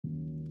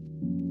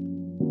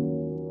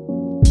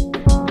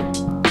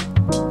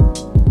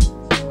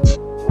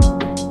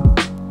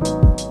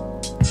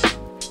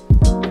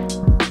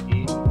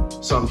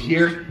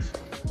here.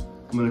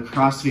 I'm gonna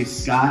cross face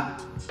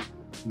Scott,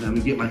 and then I'm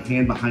gonna get my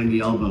hand behind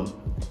the elbow.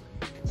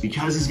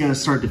 Because he's gonna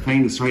start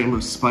defending this right, I'm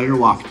gonna spider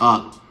walk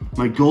up.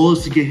 My goal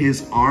is to get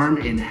his arm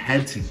and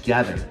head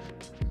together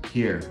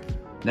here.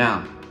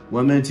 Now, what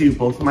I'm gonna do,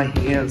 both of my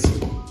hands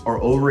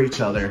are over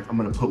each other. I'm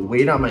gonna put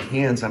weight on my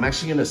hands. I'm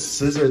actually gonna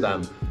scissor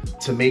them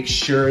to make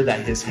sure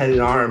that his head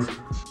and arm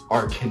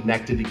are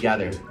connected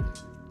together.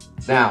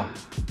 Now,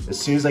 as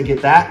soon as I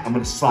get that, I'm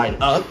gonna slide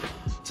up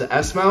to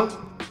S-mount,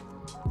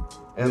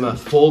 and I'm gonna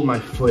fold my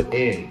foot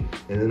in.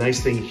 And the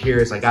nice thing here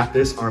is I got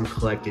this arm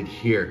collected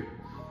here.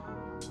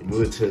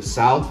 Move it to the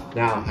south.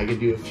 Now, I can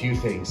do a few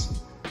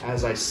things.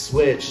 As I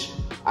switch,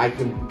 I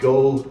can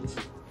go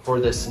for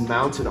this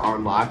mounted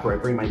arm lock where I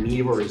bring my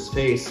knee over his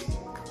face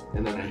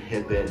and then I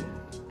hip in.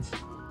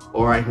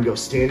 Or I can go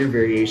standard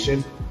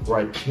variation where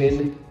I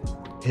pin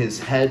his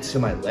head to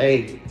my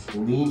leg,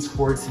 lean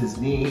towards his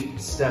knee,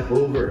 step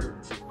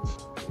over,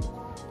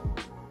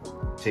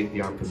 take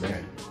the arm from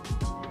there.